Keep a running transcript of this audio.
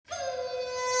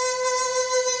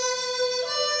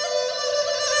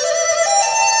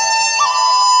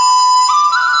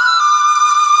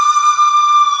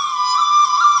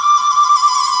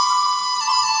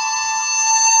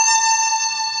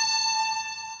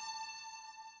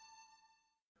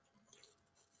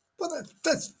Well,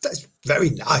 that's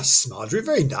very nice, Marjorie.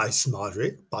 Very nice,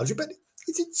 Marjorie. Marjorie, but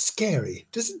is it scary?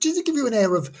 Does it give you an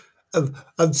air of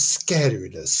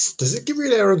scariness? Does it give you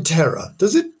an air of terror?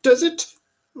 Does it?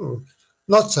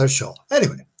 Not so sure.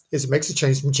 Anyway, yes, it makes a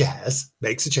change from jazz.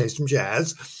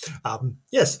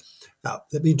 Yes. Now,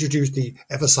 let me introduce the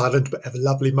ever silent but ever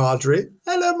lovely Marjorie.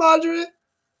 Hello, Marjorie.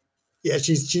 Yeah,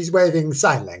 she's waving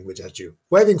sign language at you,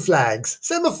 waving flags,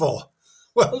 semaphore.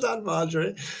 Well done,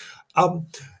 Marjorie.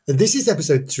 This is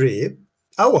episode 3.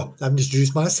 Oh, I've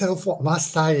introduced myself. What am I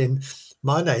saying?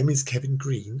 My name is Kevin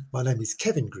Green.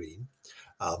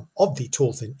 of the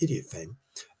Tall Thin Idiot fame,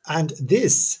 and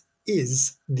this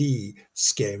is the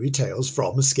Scary Tales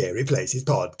from Scary Places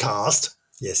podcast.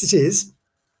 Yes, it is.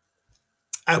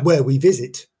 Where we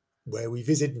visit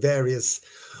various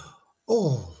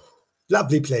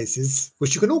lovely places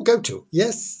which you can all go to.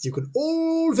 Yes, you can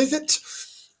all visit.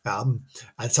 And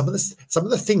some of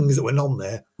the things that went on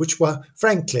there, which were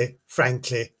frankly,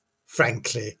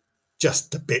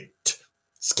 just a bit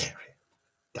scary.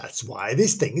 That's why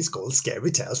this thing is called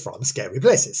Scary Tales from Scary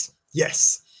Places.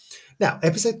 Yes. Now,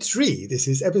 episode 3. This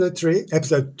is episode 3.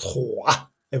 Episode 3.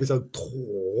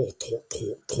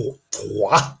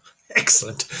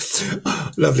 Excellent.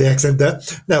 Lovely accent there.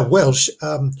 Now, Welsh.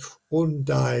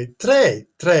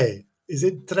 Tre. Is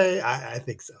it tre? I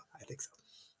think so.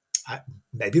 I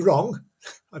may be wrong.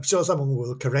 I'm sure someone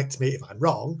will correct me if I'm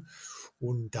wrong.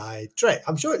 Tre.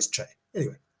 I'm sure it's tre.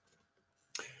 Anyway.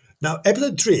 Now,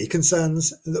 episode 3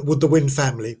 concerns with the Wynn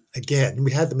family. Again,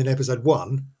 we had them in episode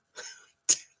 1.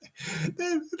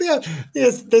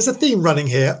 Yes, there's a theme running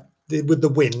here with the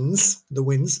Wynns.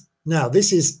 Now,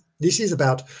 this is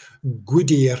about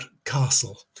Gwydir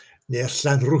Castle near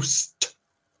Llanrwst.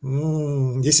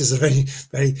 This is a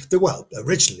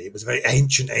originally it was a very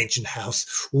ancient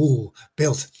house,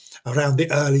 built around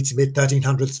the early to mid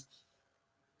 1300s.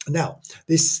 Now,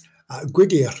 this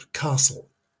Gwydir Castle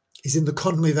is in the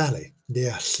Conwy Valley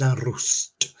near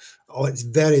Llanrwst. Oh, it's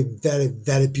very, very,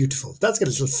 very beautiful. It does get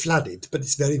a little flooded, but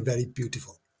it's very, very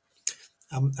beautiful.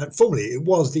 And formerly, it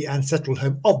was the ancestral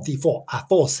home of the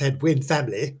aforesaid Wynn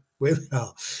family.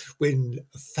 Wynn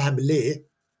family.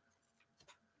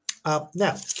 Now,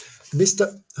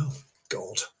 Mr. Oh,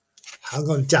 God. Hang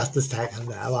on just a second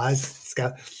now. Let's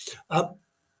go.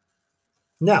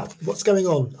 Now, what's going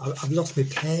on? I've lost my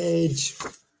page.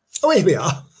 Oh, here we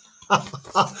are.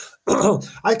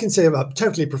 I can say I'm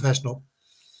totally professional.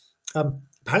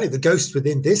 Apparently, the ghosts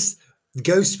within this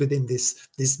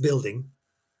building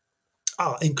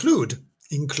include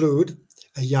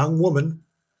a young woman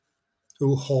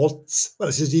who haunts. Well,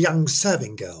 this is a young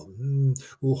serving girl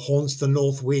who haunts the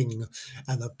north wing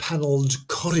and the panelled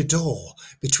corridor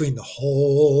between the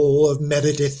Hall of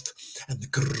Meredith and the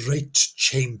Great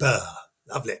Chamber.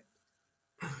 Lovely.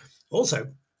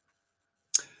 Also,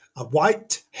 a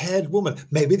white-haired woman,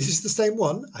 maybe this is the same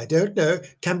one, I don't know,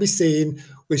 can be seen,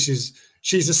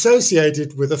 she's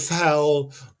associated with a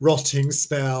foul, rotting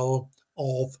smell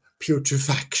of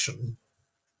putrefaction.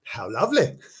 How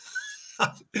lovely.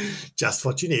 Just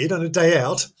what you need on a day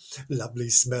out. Lovely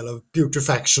smell of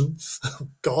putrefaction. Oh,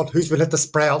 God, who's been at the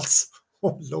Sprouts?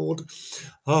 Oh, Lord.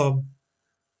 Now,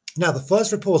 the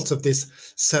first reports of this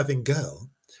serving girl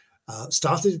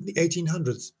started in the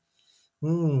 1800s.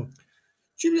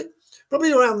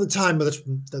 Probably around the time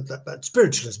that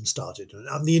spiritualism started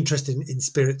and the interest in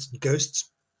spirits and ghosts.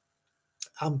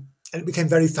 And it became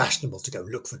very fashionable to go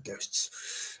look for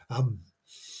ghosts. And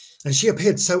she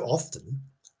appeared so often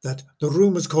that the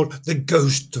room was called the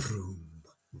Ghost Room.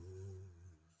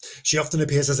 She often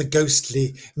appears as a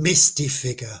ghostly, misty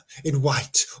figure in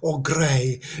white or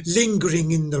grey, lingering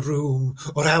in the room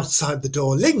or outside the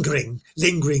door, lingering.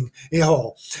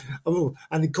 Oh,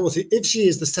 and of course, if she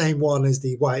is the same one as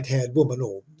the white-haired woman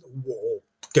or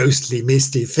ghostly,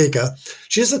 misty figure,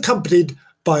 she is accompanied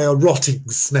by a rotting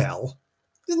smell.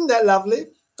 Isn't that lovely?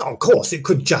 Oh, of course, it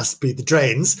could just be the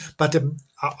drains, but a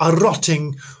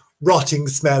rotting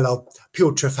smell of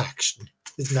putrefaction.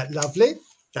 Isn't that lovely?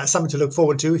 That's something to look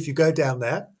forward to if you go down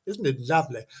there. Isn't it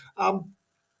lovely?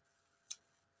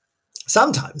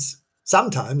 Sometimes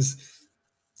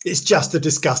it's just a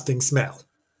disgusting smell.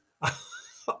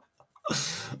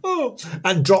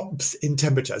 And drops in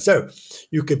temperature. So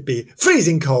you could be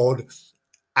freezing cold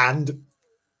and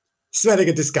smelling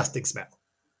a disgusting smell.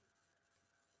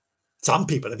 Some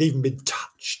people have even been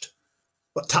touched.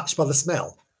 But touched by the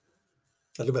smell.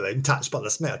 I don't know whether they've been touched by the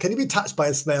smell. Can you be touched by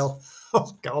a smell?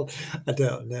 Oh, God, I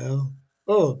don't know.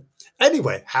 Oh,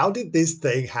 anyway, how did this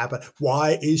thing happen?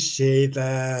 Why is she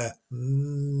there?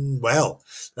 Well,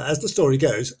 as the story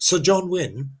goes, Sir John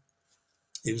Wynn,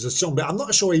 he was a son, but I'm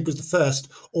not sure he was the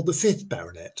first or the fifth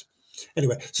baronet.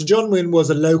 Anyway, Sir John Wynne was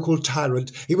a local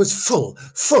tyrant. He was full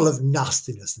of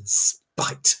nastiness and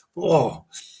spite. Oh,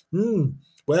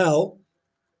 well,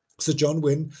 Sir John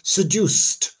Wynne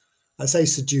seduced. I say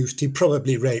seduced, he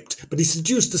probably raped, but he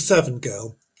seduced the servant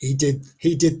girl. He did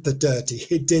the dirty,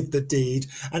 he did the deed,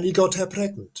 and he got her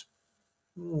pregnant.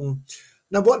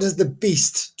 Now, what does the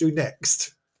beast do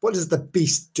next? What does the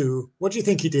beast do? What do you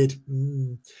think he did?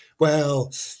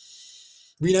 Well,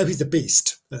 we know he's a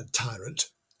beast, a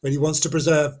tyrant, but he wants to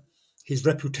preserve his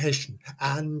reputation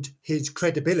and his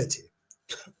credibility,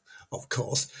 of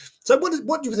course. So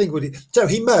what do you think would he... So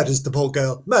he murders the poor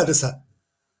girl, murders her.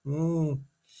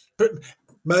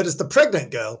 Murders the pregnant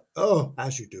girl. Oh,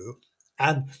 as you do.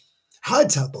 And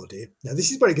hides her body. Now,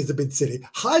 this is where it gets a bit silly.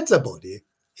 Hides her body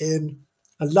in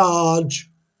a large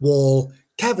wall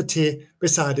cavity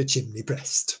beside a chimney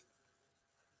breast.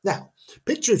 Now,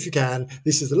 picture if you can,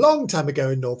 this is a long time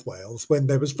ago in North Wales when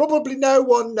there was probably no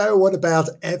one about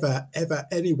ever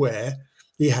anywhere.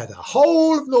 He had a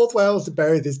whole of North Wales to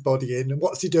bury this body in. And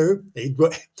what's he do?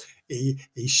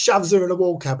 He shoves her in a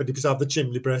wall cavity beside the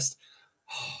chimney breast.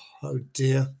 Oh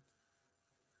dear.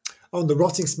 Oh, and the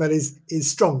rotting smell is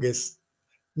strongest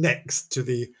next to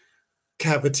the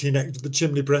cavity next to the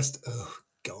chimney breast. Oh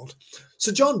God.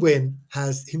 So John Wynne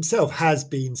has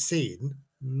been seen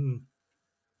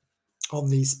on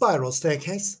the spiral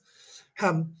staircase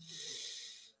from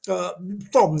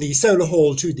the Solar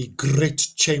Hall to the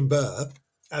Great Chamber.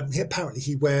 Apparently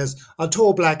he wears a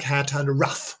tall black hat and a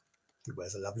ruff. He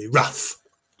wears a lovely ruff.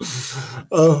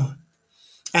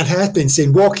 And has been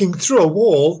seen walking through a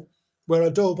wall where a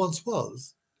door once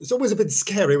was. It's always a bit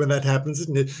scary when that happens,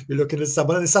 isn't it? You're looking at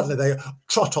someone and suddenly they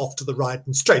trot off to the right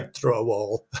and straight through a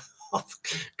wall. Oh,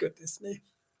 goodness me.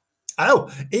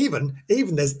 Oh,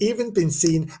 there's even been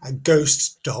seen a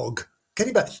ghost dog. Can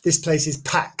you bet this place is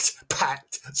packed,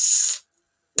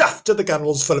 stuffed to the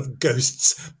gunwales full of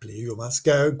ghosts. Please, you must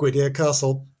go. Gwydir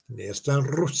Castle, near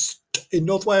Llanrwst in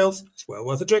North Wales. It's well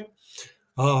worth a trip.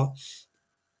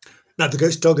 Now, the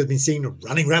ghost dog has been seen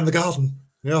running around the garden.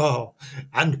 Oh,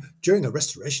 and during a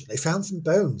restoration, they found some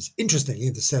bones, interestingly,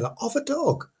 in the cellar of a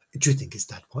dog. Do you think it's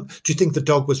that one? Do you think the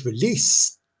dog was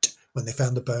released when they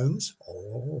found the bones?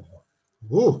 Oh,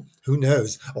 who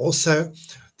knows? Also,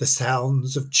 the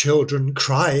sounds of children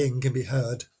crying can be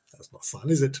heard. That's not fun,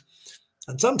 is it?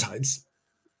 And sometimes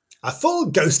a full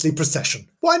ghostly procession.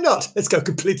 Why not? Let's go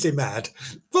completely mad.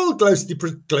 Full ghostly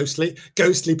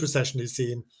procession is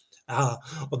seen on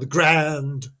the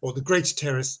Grand or the Great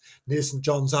Terrace near St.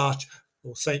 John's Arch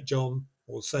or St. John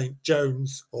or St.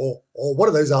 John's or one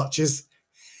of those arches.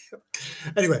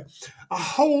 Anyway, a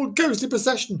whole ghostly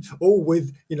procession, all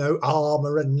with,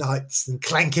 armour and knights and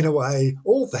clanking away,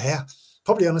 all there,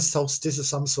 probably on a solstice of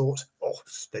some sort. Oh,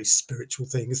 those spiritual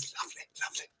things.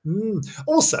 Lovely.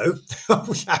 Also,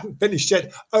 we haven't finished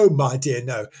yet. Oh, my dear,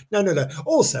 no.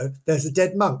 Also, there's a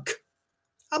dead monk.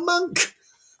 A monk.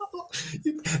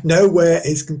 Nowhere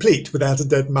is complete without a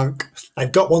dead monk.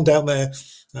 I've got one down there.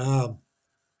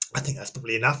 I think that's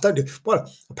probably enough, don't you?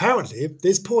 Well, apparently,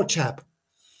 this poor chap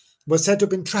was said to have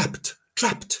been trapped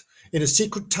in a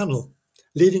secret tunnel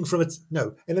leading from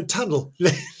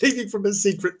leading from a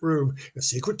secret room. A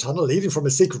secret tunnel leading from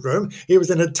a secret room. He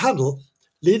was in a tunnel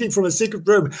leading from a secret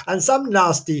room, and some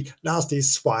nasty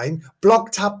swine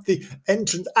blocked up the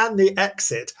entrance and the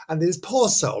exit, and this poor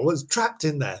soul was trapped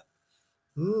in there.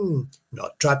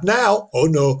 Not trapped now. Oh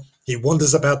no, he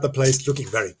wanders about the place looking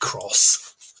very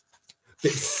cross.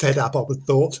 Bit fed up, I would have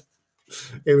thought.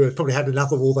 He would have probably had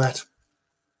enough of all that.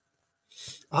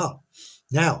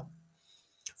 Now,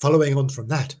 following on from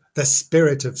that, the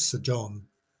spirit of Sir John.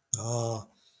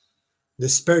 The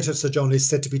spirit of Sir John is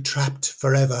said to be trapped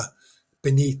forever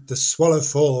beneath the Swallow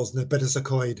Falls near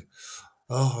Betws-y-Coed.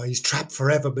 He's trapped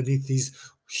forever beneath these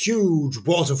huge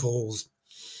waterfalls.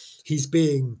 He's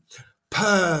being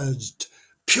purged,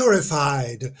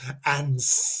 purified, and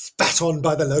spat on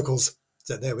by the locals.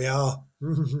 So there we are.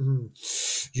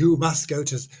 You must go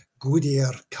to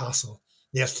Gwydir Castle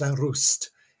near Llanrwst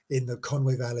in the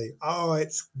Conwy Valley. Oh,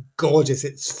 it's gorgeous.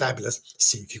 It's fabulous.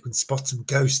 See if you can spot some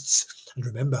ghosts. And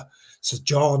remember, Sir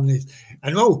John is...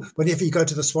 And whenever you go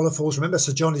to the Swallow Falls, remember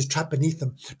Sir John is trapped beneath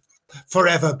them,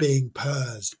 forever being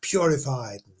purged,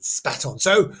 purified, and spat on.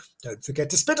 So don't forget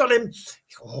to spit on him.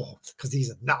 Because he's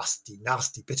a nasty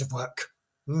bit of work.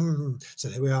 So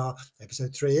here we are,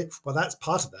 episode 3. Well, that's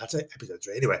part of that, episode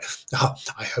 3. Anyway,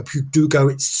 I hope you do go.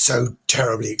 It's so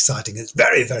terribly exciting. It's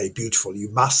very, very beautiful. You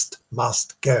must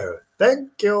go.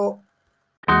 Thank you.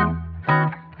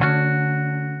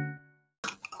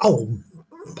 Oh,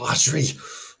 Marjorie.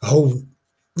 Oh,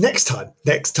 next time,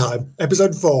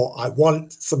 episode 4. I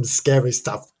want some scary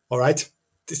stuff. All right,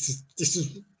 this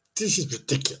is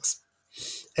ridiculous.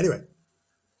 Anyway,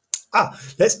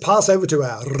 let's pass over to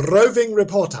our roving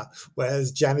reporter.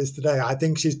 Where's Janice today? I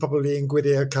think she's probably in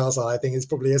Gwydir Castle. I think it's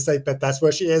probably a safe bet. That's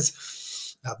where she is.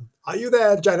 Are you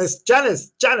there, Janice?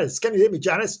 Janice, can you hear me,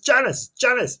 Janice? Janice.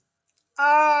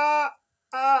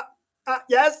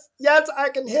 Yes, I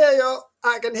can hear you.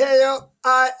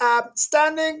 I am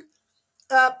standing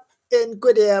in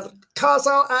Gwydir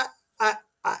Castle.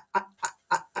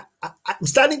 I'm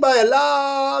standing by a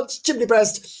large chimney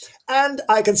breast, and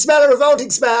I can smell a revolting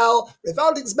smell.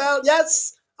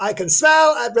 Yes, I can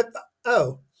smell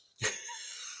oh.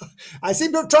 I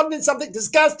seem to have trodden in something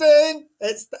disgusting.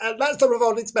 That's the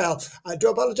revolting smell. I do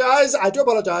apologize.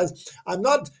 I'm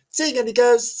not seeing any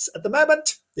ghosts at the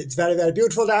moment. It's very, very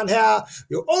beautiful down here.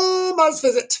 You all must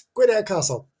visit Gwydir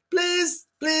Castle. Please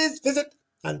visit.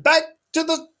 And back to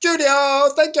the studio.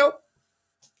 Thank you.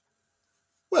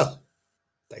 Well,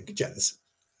 thank you, Janice.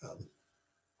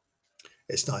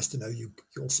 It's nice to know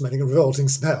you're smelling a revolting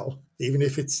smell, even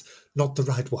if it's not the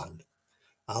right one.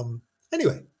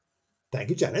 Anyway, thank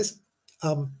you, Janice.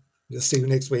 We'll see you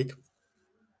next week.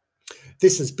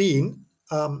 This has been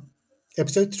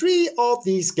episode 3 of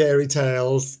the Scary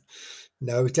Tales.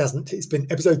 No, it hasn't. It's been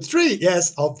episode 3,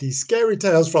 yes, of the Scary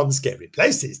Tales from Scary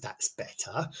Places. That's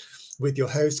better. With your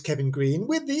host, Kevin Green,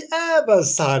 with the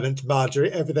ever-silent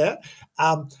Marjorie over there,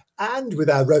 and with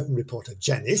our roving reporter,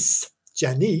 Janice.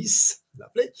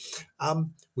 Lovely.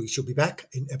 We shall be back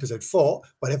in episode 4,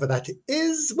 whenever that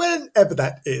is.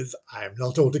 I am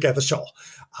not altogether sure.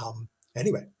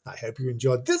 Anyway, I hope you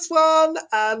enjoyed this one,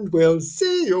 and we'll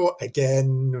see you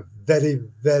again very,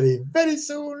 very, very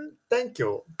soon. Thank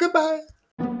you. Goodbye.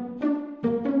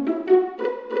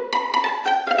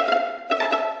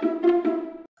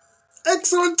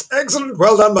 Excellent.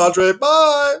 Well done, Marjorie.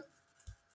 Bye.